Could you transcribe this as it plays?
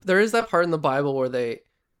There is that part in the Bible where they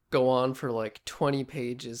go on for like 20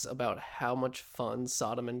 pages about how much fun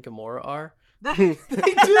Sodom and Gomorrah are. They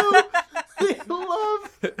do. They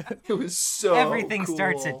love. It was so Everything cool.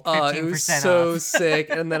 starts at 15% It was so off. sick.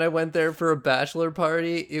 And then I went there for a bachelor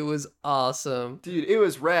party. It was awesome. Dude, it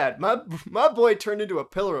was rad. My boy turned into a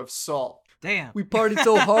pillar of salt. Damn. We partied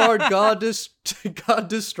so hard, God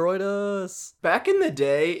destroyed us. Back in the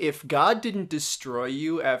day, if God didn't destroy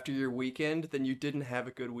you after your weekend, then you didn't have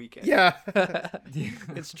a good weekend. Yeah.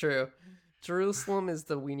 It's true. Jerusalem is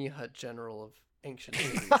the weenie hut general of ancient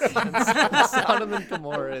cities. And Sodom and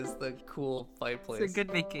Gomorrah is the cool fight place. It's a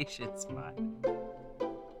good vacation spot.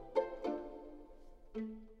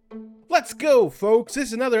 Let's go, folks. This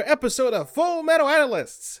is another episode of Full Metal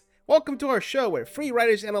Analysts. Welcome to our show where free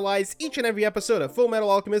writers analyze each and every episode of Full Metal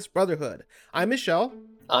Alchemist Brotherhood. I'm Michelle.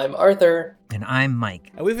 I'm Arthur. And I'm Mike.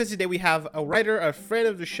 And with us today we have a writer, a friend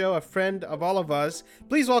of the show, a friend of all of us.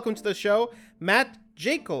 Please welcome to the show, Matt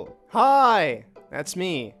Jekyll. Hi, that's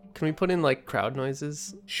me. Can we put in like crowd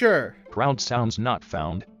noises? Sure. Crowd sounds not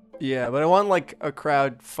found. Yeah, but I want like a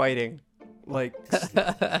crowd fighting. Like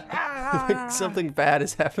something bad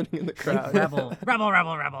is happening in the crowd. Rebel.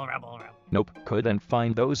 Nope, couldn't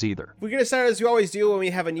find those either. We're going to start as we always do when we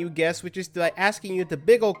have a new guest, which is like asking you the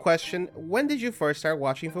big old question, when did you first start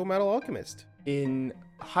watching Full Metal Alchemist? In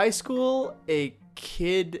high school, a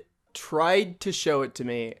kid tried to show it to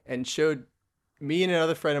me and showed me and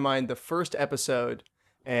another friend of mine the first episode,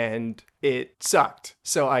 and it sucked.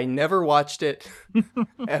 So I never watched it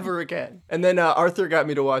ever again. And then Arthur got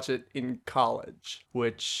me to watch it in college,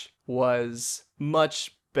 which was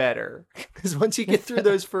much better. Because once you get through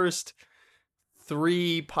those first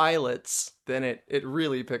 3 pilots, then it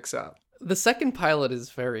really picks up. The second pilot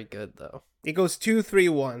is very good, though. It goes 2, 3,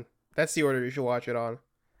 1. That's the order you should watch it on.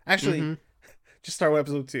 Actually, just start with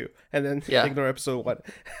episode 2 and then ignore episode 1.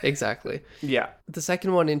 Exactly. Yeah. The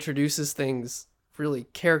second one introduces things really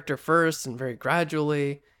character first and very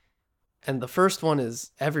gradually. And the first one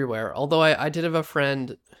is everywhere. Although I did have a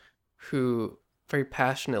friend who very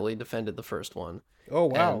passionately defended the first one. Oh,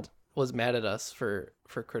 wow. And was mad at us for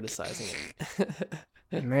criticizing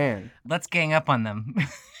it. Man. Let's gang up on them.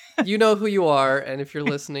 You know who you are, and if you're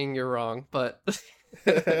listening, you're wrong. But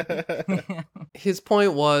his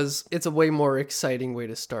point was, it's a way more exciting way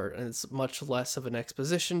to start, and it's much less of an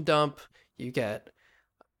exposition dump. You get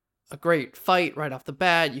a great fight right off the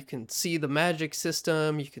bat. You can see the magic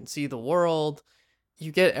system. You can see the world.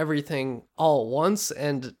 You get everything all at once,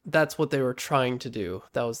 and that's what they were trying to do.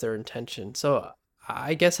 That was their intention. So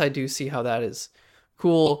I guess I do see how that is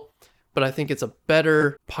cool, but I think it's a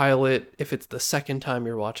better pilot if it's the second time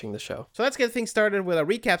you're watching the show. So let's get things started with a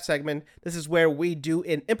recap segment. This is where we do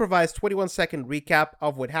an improvised 21-second recap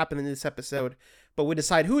of what happened in this episode, but we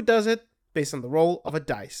decide who does it based on the roll of a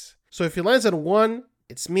dice. So if he lands on 1,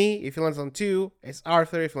 it's me. If he lands on 2, it's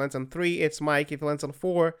Arthur. If he lands on 3, it's Mike. If he lands on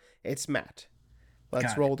 4, it's Matt.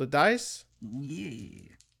 Let's roll the dice.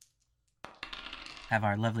 Yeah. Have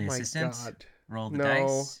our lovely My assistant God. roll the No.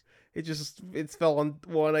 dice. It fell on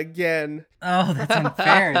 1 again. Oh, that's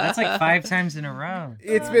unfair. That's like 5 times in a row.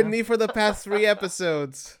 It's been me for the past 3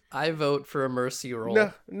 episodes. I vote for a mercy roll.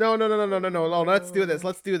 No. Let's do this.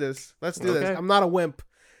 Let's do this. Okay. I'm not a wimp.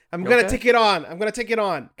 I'm going to take it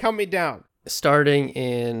on. Count me down. Starting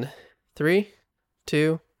in 3,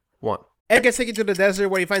 2, 1. Ed gets taken to the desert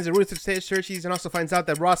where he finds the roots of Xerxes and also finds out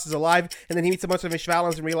that Ross is alive, and then he meets a bunch of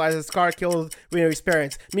Ishvalans and realizes Scar killed Rhaenyra's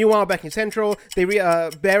parents. Meanwhile, back in Central,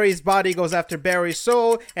 Barry's body goes after Barry's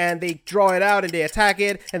soul, and they draw it out and they attack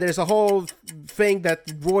it, and there's a whole thing that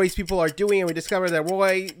Roy's people are doing, and we discover that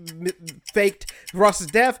Roy faked Ross's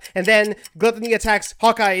death, and then Gluttony attacks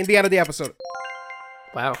Hawkeye in the end of the episode.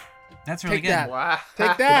 Wow. That's really Take good. that. Wow.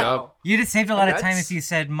 Take that. job. You'd have saved a lot of time That's- if you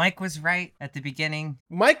said Mike was right at the beginning.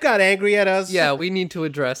 Mike got angry at us. Yeah, we need to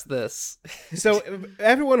address this. So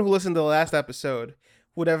everyone who listened to the last episode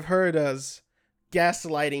would have heard us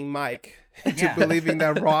gaslighting Mike into Yeah. believing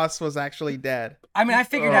that Ross was actually dead. I mean, I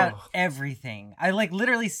figured out Oh. everything. I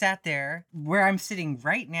literally sat there where I'm sitting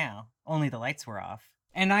right now, only the lights were off.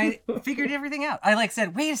 And I figured everything out. I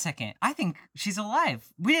said, wait a second. I think she's alive.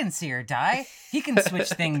 We didn't see her die. He can switch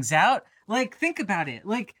things out. Think about it.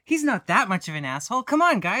 He's not that much of an asshole. Come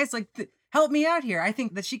on, guys. Help me out here. I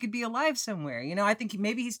think that she could be alive somewhere. I think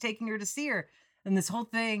maybe he's taking her to see her. And this whole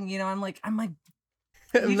thing, I'm like, And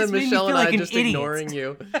You then just made me Michelle feel and like I an just idiot. ignoring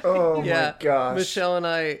you. Oh Yeah, my gosh. Michelle and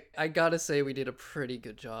I gotta say we did a pretty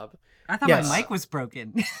good job. I thought Yes. my mic was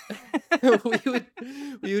broken.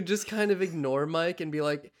 we would just kind of ignore Mike and be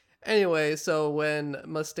like, anyway, so when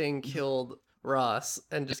Mustang killed Ross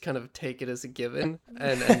and just kind of take it as a given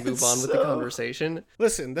and move on with the conversation.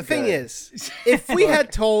 Listen, the thing is, if we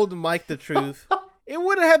had told Mike the truth, it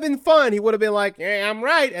would have been fun. He would have been like, "Yeah, I'm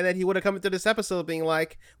right," and then he would have come into this episode being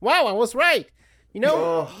like, "Wow, I was right." You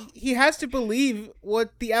know, he has to believe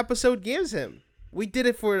what the episode gives him. We did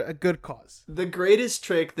it for a good cause. The greatest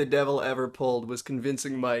trick the devil ever pulled was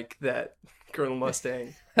convincing Mike that Colonel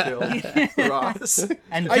Mustang killed Ross.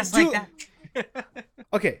 And just like that.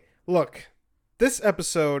 Okay, look, this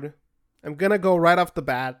episode, I'm gonna go right off the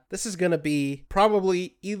bat. This is gonna be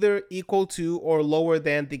probably either equal to or lower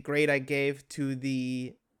than the grade I gave to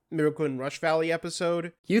the Miracle in Rush Valley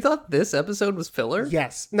episode. You thought this episode was filler?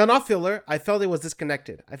 Yes. No, not filler. I felt it was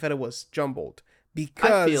disconnected. I felt it was jumbled.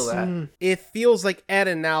 Because I feel that. it feels like Ed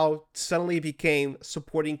and Al suddenly became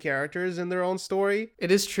supporting characters in their own story.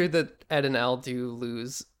 It is true that Ed and Al do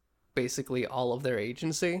lose basically all of their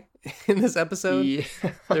agency in this episode. Yeah.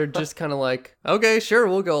 They're just kind of like, okay, sure,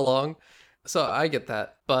 we'll go along. So I get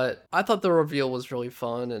that. But I thought the reveal was really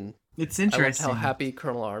fun, and It's I loved interesting. how happy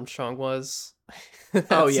Colonel Armstrong was.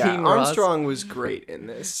 Oh yeah, Seeing Ross. Armstrong was great in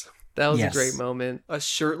this. That was Yes. a great moment. A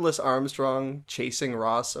shirtless Armstrong chasing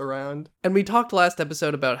Ross around. And we talked last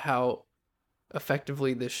episode about how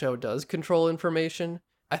effectively this show does control information.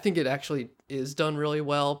 I think it actually is done really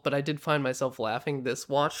well, but I did find myself laughing this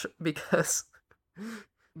watch because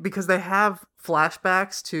they have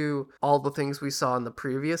flashbacks to all the things we saw in the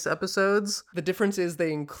previous episodes. The difference is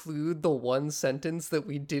they include the one sentence that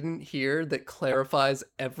we didn't hear that clarifies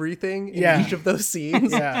everything in Yeah. each of those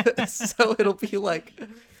scenes. Yeah. So it'll be like,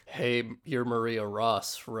 "Hey, you're Maria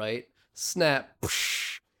Ross, right?" Snap.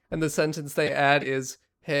 Psh. And the sentence they add is,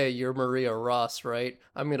 "Hey, you're Maria Ross, right?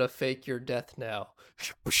 I'm gonna fake your death now."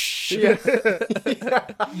 Psh.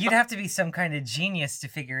 You'd have to be some kind of genius to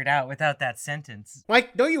figure it out without that sentence.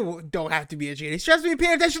 Mike, no, you don't have to be a genius. Just be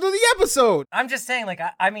paying attention to the episode. I'm just saying, like,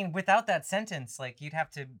 I mean, without that sentence, like, you'd have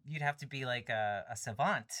to be like a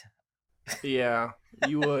savant. Yeah,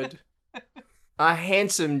 you would. A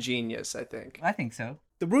handsome genius, I think. I think so.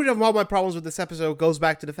 The root of all my problems with this episode goes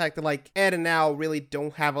back to the fact that, like, Ed and Al really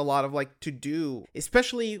don't have a lot of, like, to do,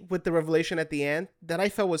 especially with the revelation at the end that I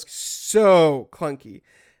felt was so clunky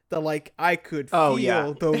that, like, I could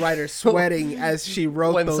feel the writer sweating as she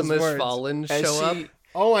wrote When those some words. Ishvalans As show up. she-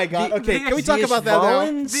 Oh my god. The- Okay, can we the talk about that now?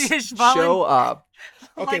 Ishvalans The Ishvalan- show up.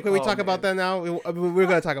 Okay, can we Oh, talk about man. that now? We're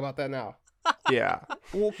gonna talk about that now. Yeah.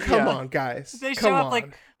 Well, come Yeah. on, guys. They come show up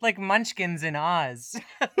on. like munchkins in Oz.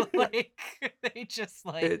 Like they just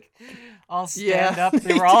like It- all stand yeah. up.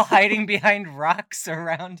 They were all hiding behind rocks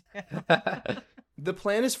around him. The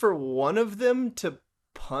plan is for one of them to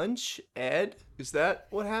punch Ed? Is that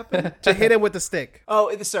what happened? To hit him with the stick.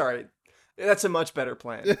 Oh, sorry. That's a much better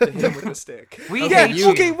plan. To hit him with a stick. We Okay, hate you-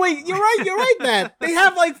 you. Okay, wait, you're right, Matt. They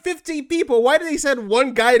have like 15 people. Why did they send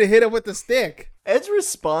one guy to hit him with the stick? Ed's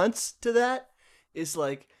response to that is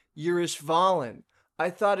like, "You're Ishvalan. I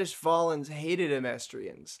thought Ishvalans hated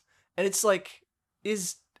Emestrians." And it's like,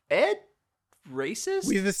 is Ed racist?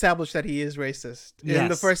 We've established that he is racist. In the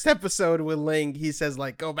Yes. first episode with Ling, he says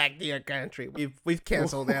like, "Go back to your country." We've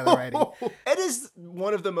canceled that already. Ed is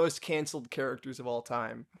one of the most canceled characters of all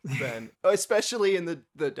time, Ben. Especially in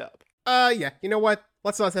the dub. Yeah. You know what?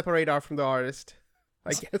 Let's not separate art from the artist,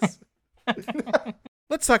 I guess.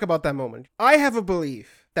 Let's talk about that moment. I have a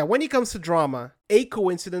belief that when it comes to drama, a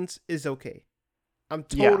coincidence is okay. I'm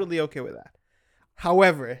Yeah. totally okay with that.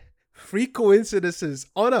 However, 3 coincidences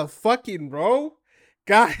on a fucking row?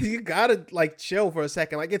 God, you gotta like chill for a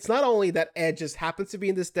second. Like, it's not only that Ed just happens to be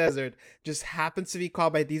in this desert, just happens to be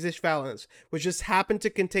caught by these Ishvalans, which just happen to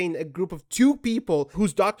contain a group of 2 people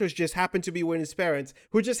whose doctors just happen to be his parents,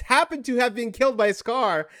 who just happen to have been killed by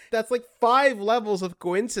Scar. That's like 5 levels of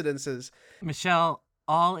coincidences. Michelle,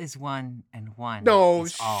 all is one and one. No,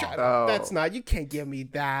 is all. shut Oh. up. That's not. You can't give me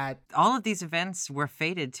that. All of these events were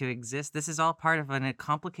fated to exist. This is all part of a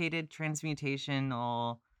complicated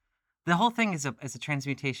transmutational. The whole thing is a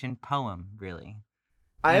transmutation poem, really.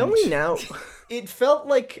 I And- only now. It felt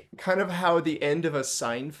like kind of how the end of a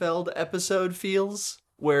Seinfeld episode feels,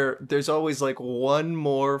 where there's always like one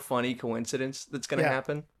more funny coincidence that's gonna Yeah.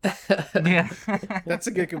 happen. Yeah. That's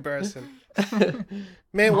a good comparison.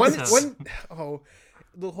 Man, one, Also-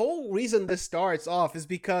 the whole reason this starts off is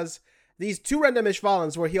because these 2 random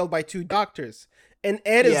Ishvalans were healed by 2 doctors. And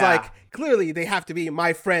Ed is Yeah. like, clearly they have to be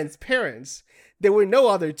my friend's parents. There were no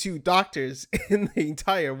other 2 doctors in the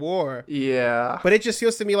entire war. Yeah. But it just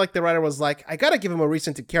feels to me like the writer was like, I gotta give him a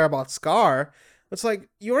reason to care about Scar. It's like,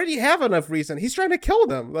 you already have enough reason. He's trying to kill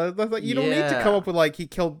them. Like, you don't need to come Yeah. up with like, he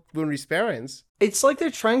killed Winry's parents. It's like they're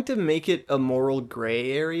trying to make it a moral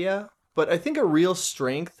gray area But I think a real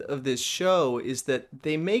strength of this show is that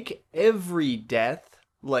they make every death,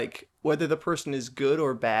 like whether the person is good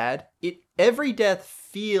or bad, every death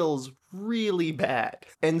feels really bad.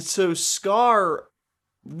 And so Scar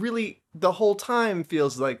really the whole time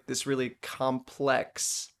feels like this really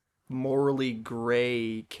complex, morally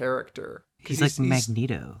gray character. He's like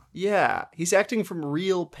Magneto. Yeah, he's acting from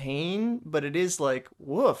real pain, but it is like,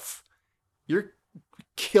 woof, you're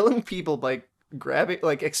killing people by grabbing,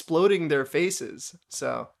 like exploding their faces.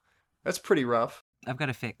 So that's pretty rough. I've got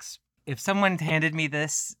a fix. If someone handed me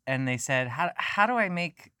this and they said, how do I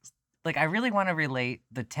make, like, I really want to relate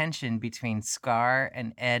the tension between Scar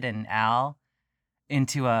and Ed and Al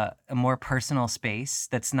into a more personal space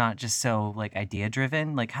that's not just so, like,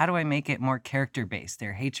 idea-driven. Like, how do I make it more character-based,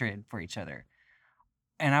 their hatred for each other?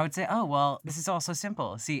 And I would say, oh, well, this is all so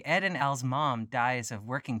simple. See, Ed and Al's mom dies of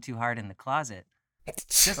working too hard in the closet.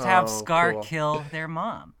 Just have Scar kill their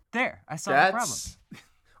mom. There, I solved the problem.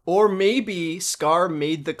 Or maybe Scar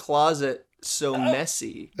made the closet so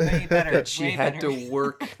messy that she had to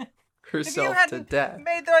work herself to death.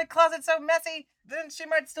 Made the closet so messy, then she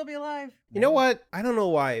might still be alive. You know what? I don't know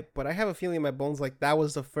why, but I have a feeling in my bones like that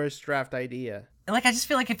was the first draft idea. Like, I just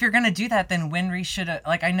feel like if you're gonna do that, then Winry should have.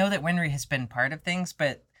 Like, I know that Winry has been part of things,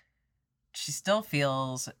 but she still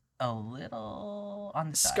feels a little on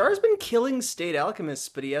the side. Scar's been killing state alchemists,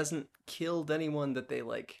 but he hasn't killed anyone that they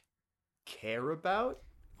like care about.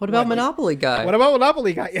 What about Monopoly Guy? What about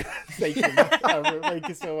Monopoly Guy? Yeah, thank you. Thank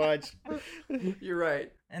you so much. You're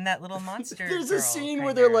right. And that little monster. There's a scene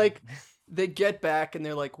where they're like, they get back and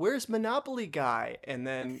they're like, "Where's Monopoly Guy?" And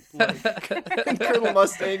then like, Colonel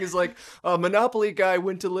Mustang is like, "Monopoly Guy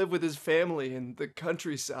went to live with his family in the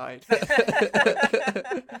countryside."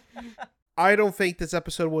 I don't think this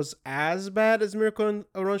episode was as bad as Miracle in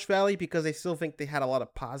Orange Valley because I still think they had a lot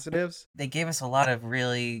of positives. They gave us a lot of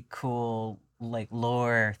really cool, like,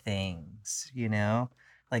 lore things, you know?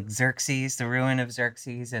 Like Xerxes, the ruin of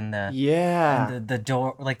Xerxes, and the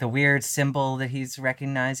door, like the weird symbol that he's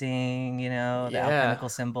recognizing, you know, the alchemical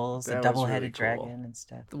symbols, the double-headed dragon and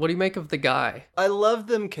stuff. What do you make of the guy? I love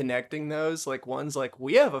them connecting those. Like, one's like,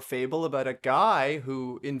 we have a fable about a guy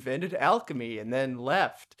who invented alchemy and then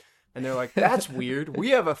left. And they're like, that's weird.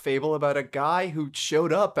 We have a fable about a guy who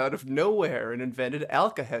showed up out of nowhere and invented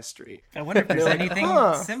alkahestry. I wonder if there's anything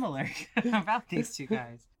similar about these two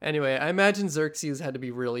guys. Anyway, I imagine Xerxes had to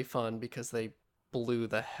be really fun because they blew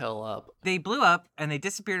the hell up. They blew up and they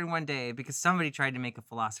disappeared in one day because somebody tried to make a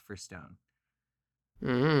philosopher's stone.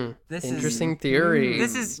 Interesting theory.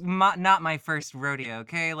 This is not my first rodeo,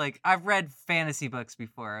 okay? Like, I've read fantasy books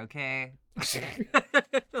before, okay?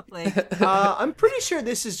 I'm pretty sure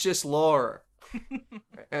this is just lore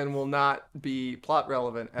and will not be plot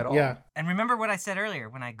relevant at all. Yeah. And remember what I said earlier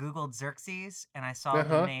when I googled Xerxes and I saw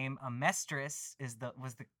the name Amestris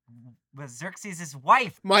was Xerxes'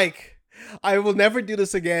 wife. Mike, I will never do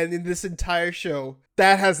this again in this entire show.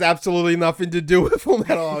 That has absolutely nothing to do with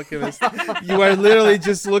Fullmetal Alchemist. You are literally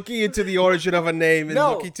just looking into the origin of a name and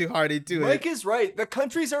looking too hard into it. Mike is right. The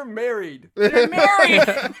countries are married. They're married.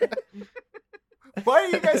 Why are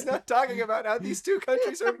you guys not talking about how these two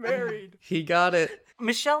countries are married? He got it.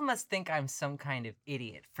 Michelle must think I'm some kind of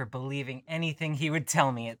idiot for believing anything he would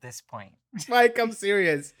tell me at this point. Mike, I'm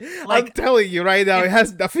serious. Like, I'm telling you right now, it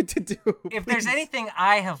has nothing to do. If there's anything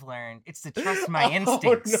I have learned, it's to trust my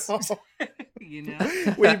instincts. No. You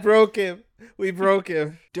know? We broke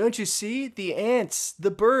him. Don't you see? The ants,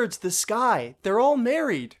 the birds, the sky, they're all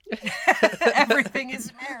married. Everything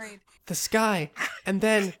is married. The sky. And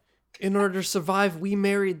then, in order to survive, we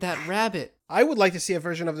married that rabbit. I would like to see a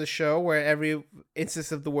version of the show where every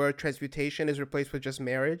instance of the word transmutation is replaced with just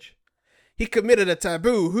marriage. He committed a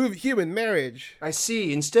taboo human marriage. I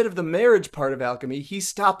see. Instead of the marriage part of alchemy, he's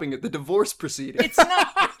stopping at the divorce proceeding. It's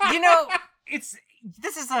not, you know,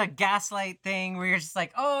 this is a gaslight thing where you're just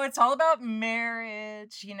like, oh, it's all about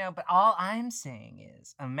marriage, you know, but all I'm saying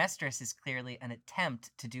is Amestris is clearly an attempt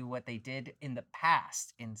to do what they did in the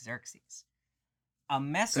past in Xerxes.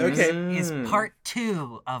 Amestris is part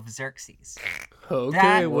 2 of Xerxes.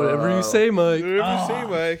 Okay, whatever you say, Mike.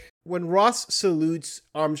 When Ross salutes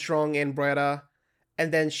Armstrong and Bretta,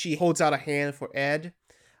 and then she holds out a hand for Ed,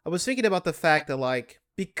 I was thinking about the fact that, like,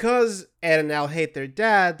 because Ed and Al hate their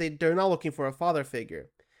dad, they're not looking for a father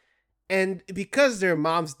figure. And because their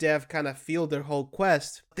mom's death kind of fueled their whole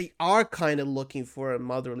quest, they are kind of looking for a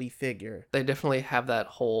motherly figure. They definitely have that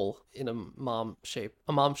hole in a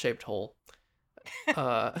mom-shaped hole.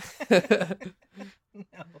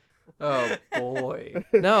 Oh boy.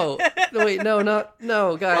 No, wait,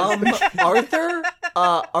 no, guys.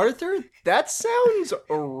 Arthur, That sounds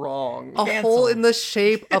wrong. A hole in the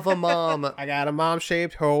shape of a mom. I got a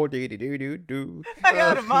mom-shaped hole. Do. I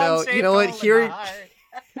got a no, mom-shaped you know what? hole in my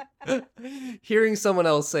heart. Hearing someone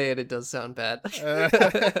else say it, it does sound bad.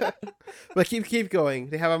 But keep going.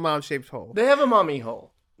 They have a mom-shaped hole. They have a mommy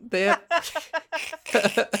hole. They have...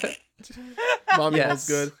 Mommy Yes. hole's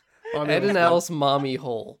good. Mommy Ed hole's and good. Al's mommy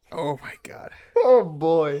hole. Oh my god. Oh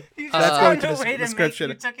boy. You That's just going found to a the way to description.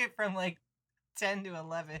 Make, you took it from like 10 to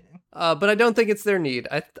 11. But I don't think it's their need.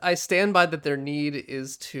 I stand by that their need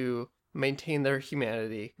is to maintain their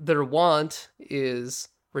humanity. Their want is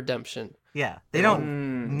redemption. Yeah, they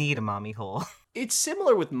don't need a mommy hole. It's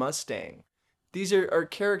similar with Mustang. These are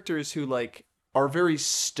characters who like are very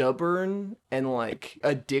stubborn and like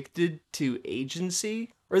addicted to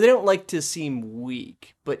agency, or they don't like to seem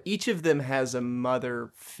weak, but each of them has a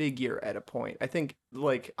mother figure at a point. I think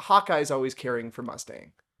like Hawkeye's always caring for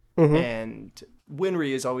Mustang, and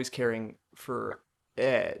Winry is always caring for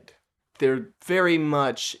Ed. They're very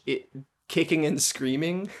much kicking and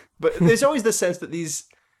screaming, but there's always the sense that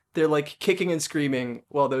they're like kicking and screaming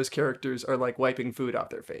while those characters are like wiping food off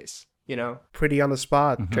their face, you know? Pretty on the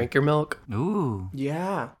spot. Drink your milk. Ooh.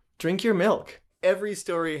 Yeah. Drink your milk. Every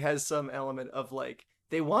story has some element of like,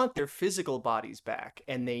 they want their physical bodies back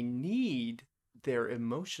and they need their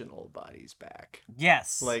emotional bodies back.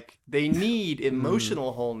 Yes. Like, they need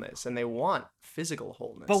emotional wholeness and they want physical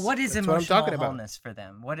wholeness. but what is That's what I'm emotional talking about. wholeness for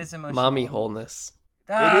them? What is emotional Mommy wholeness.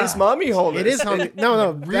 It is mommy wholeness. It is mommy.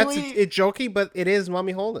 No, that's Really? it's joking, but it is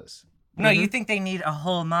mommy wholeness. No, you think they need a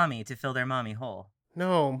whole mommy to fill their mommy hole.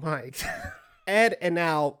 No, Mike. Ed and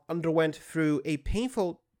Al underwent through a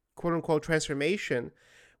painful quote-unquote transformation,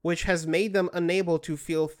 which has made them unable to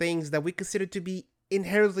feel things that we consider to be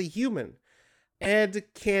inherently human. Ed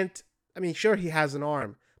can't, I mean, sure, he has an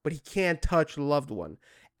arm, but he can't touch a loved one.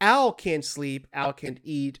 Al can't sleep, Al can't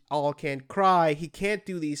eat, Al can't cry. He can't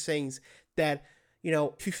do these things that, you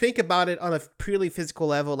know, if you think about it on a purely physical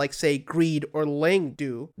level, like say Greed or Ling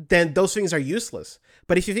do, then those things are useless.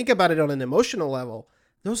 But if you think about it on an emotional level,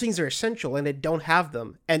 those things are essential and they don't have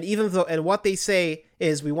them. And even though, and what they say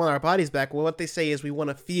is we want our bodies back, well, what they say is we want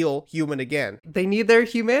to feel human again. They need their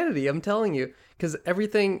humanity, I'm telling you. Because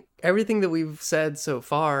everything that we've said so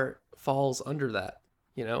far falls under that,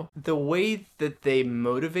 you know? The way that they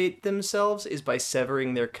motivate themselves is by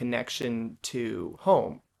severing their connection to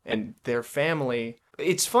home and their family.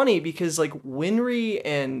 It's funny because like Winry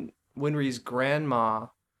and Winry's grandma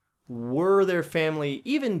were their family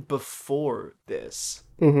even before this.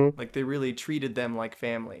 Like they really treated them like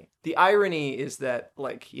family. The irony is that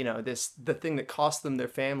like, you know, the thing that cost them their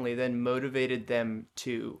family then motivated them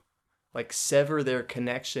to like sever their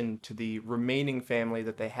connection to the remaining family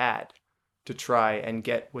that they had to try and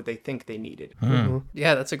get what they think they needed.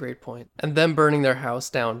 Yeah, that's a great point. And them burning their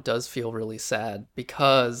house down does feel really sad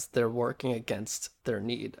because they're working against their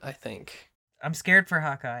need, I think. I'm scared for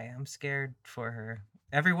Hawkeye. I'm scared for her.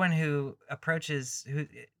 Everyone who approaches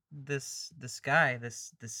this guy,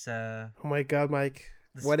 this Oh my god, Mike.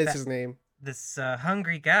 This What is fa- his name? this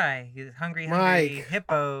hungry guy, he's hungry Mike.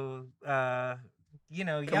 hippo, you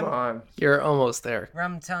know, Come on. You're almost there.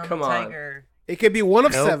 rum tum Come on. tiger. It could be one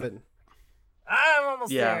of Nope. 7. I'm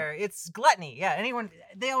almost Yeah. there. It's gluttony. Yeah,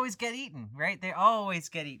 they always get eaten, right? They always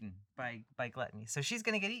get eaten by gluttony. So she's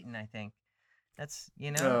gonna get eaten, I think. That's,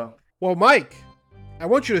 you know. Oh. Well, Mike, I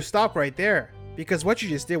want you to stop right there because what you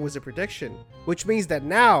just did was a prediction, which means that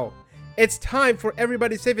now it's time for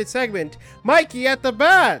everybody's favorite segment, Mikey at the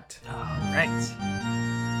Bat. All right.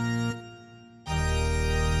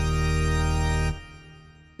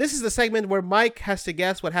 This is the segment where Mike has to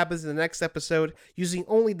guess what happens in the next episode using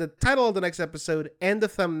only the title of the next episode and the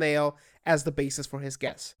thumbnail as the basis for his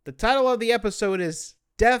guess. The title of the episode is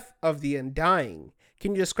Death of the Undying.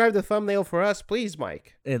 Can you describe the thumbnail for us, please,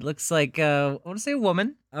 Mike? It looks like I want to say a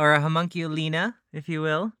woman or a homunculina, if you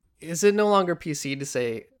will. Is it no longer PC to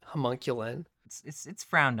say homunculin? It's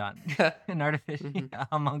frowned on. An artificial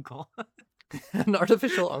homuncule. An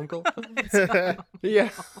artificial uncle? Yeah.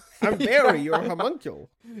 I'm Barry, your homuncule.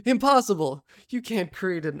 Impossible! You can't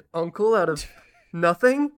create an uncle out of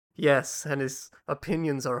nothing? Yes, and his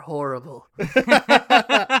opinions are horrible.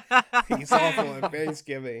 He's awful at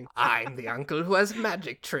Thanksgiving. I'm the uncle who has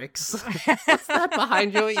magic tricks. What's that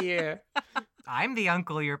behind your ear? I'm the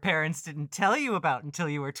uncle your parents didn't tell you about until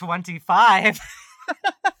you were 25.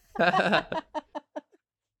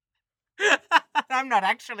 I'm not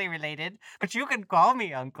actually related, but you can call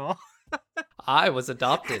me uncle. I was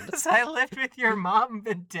adopted. 'Cause I lived with your mom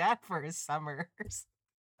and dad for summers.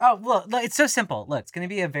 Oh, well, look, it's so simple. Look, it's going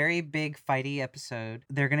to be a very big fighty episode.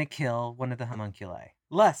 They're going to kill one of the homunculi.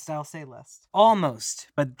 Lust, I'll say Lust. Almost.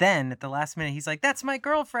 But then at the last minute, he's like, that's my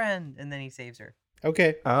girlfriend. And then he saves her.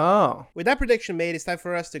 Okay. Oh. With that prediction made, it's time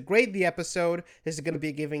for us to grade the episode. This is going to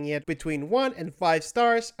be giving it between 1 and 5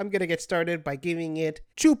 stars. I'm going to get started by giving it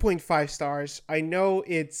 2.5 stars. I know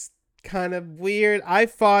it's kind of weird. I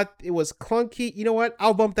thought it was clunky. You know what?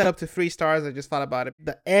 I'll bump that up to 3 stars. I just thought about it.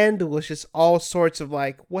 The end was just all sorts of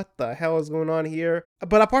like, what the hell is going on here?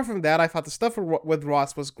 But apart from that, I thought the stuff with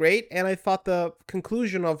Ross was great, and I thought the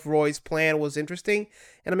conclusion of Roy's plan was interesting,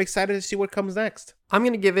 and I'm excited to see what comes next. I'm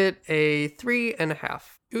going to give it a 3.5.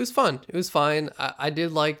 It was fun. It was fine. I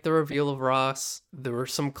did like the reveal of Ross. There were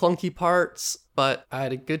some clunky parts, but I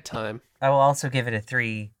had a good time. I will also give it a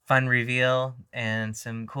 3. Fun reveal and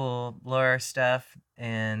some cool lore stuff.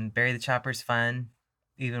 And Bury the Chopper's fun.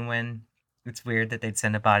 Even when it's weird that they'd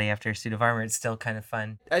send a body after a suit of armor, it's still kind of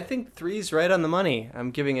fun. I think 3's right on the money.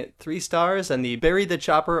 I'm giving it 3 stars and the Bury the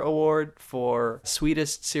Chopper award for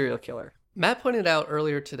sweetest serial killer. Matt pointed out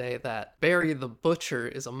earlier today that Barry the Butcher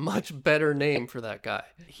is a much better name for that guy.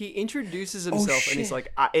 He introduces himself and he's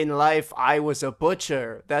like, in life, I was a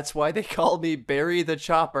butcher. That's why they call me Barry the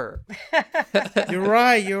Chopper. You're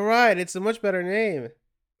right. It's a much better name.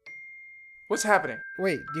 What's happening?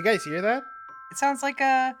 Wait, do you guys hear that? It sounds like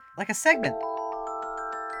a segment.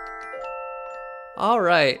 All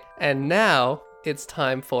right, and now it's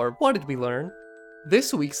time for What Did We Learn?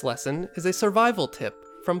 This week's lesson is a survival tip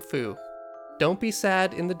from Fu. Don't be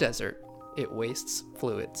sad in the desert. It wastes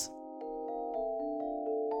fluids.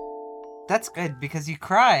 That's good because you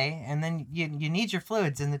cry and then you need your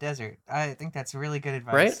fluids in the desert. I think that's really good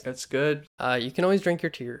advice. Right? That's good. You can always drink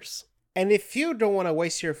your tears. And if you don't want to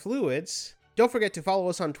waste your fluids, don't forget to follow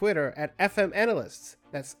us on Twitter at FM Analysts.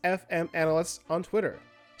 That's FM Analysts on Twitter.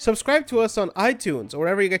 Subscribe to us on iTunes or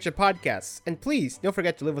wherever you get your podcasts. And please, don't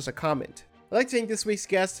forget to leave us a comment. I'd like to thank this week's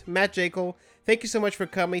guest, Matt Jekyll. Thank you so much for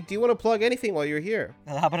coming. Do you want to plug anything while you're here?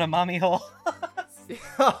 How about a mommy hole?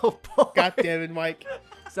 Oh, boy. God damn it, Mike.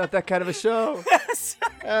 It's not that kind of a show.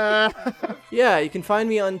 Yeah, you can find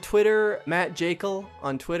me on Twitter, Matt Jekyll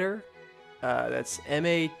on Twitter. That's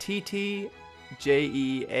MattJeakle,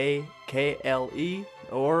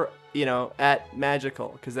 or, at Magical,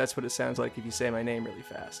 because that's what it sounds like if you say my name really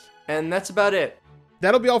fast. And that's about it.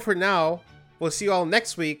 That'll be all for now. We'll see you all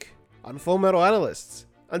next week on Full Metal Analysts.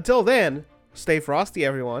 Until then, stay frosty,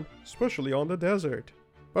 everyone, especially on the desert.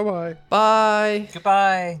 Bye-bye. Bye!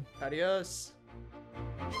 Goodbye. Adios.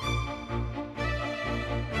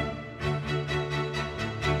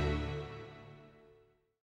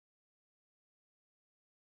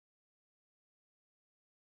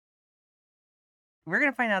 We're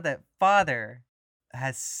going to find out that father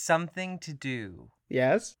has something to do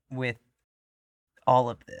Yes? with all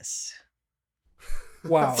of this.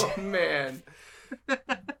 Wow. Oh, man.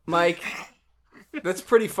 Mike, that's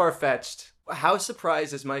pretty far-fetched. How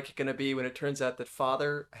surprised is Mike going to be when it turns out that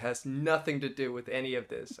father has nothing to do with any of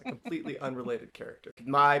this? A completely unrelated character.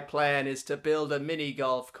 My plan is to build a mini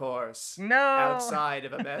golf course No. outside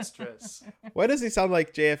of a mistress. Why does he sound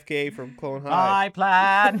like JFK from Clone High? My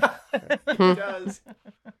plan. He does.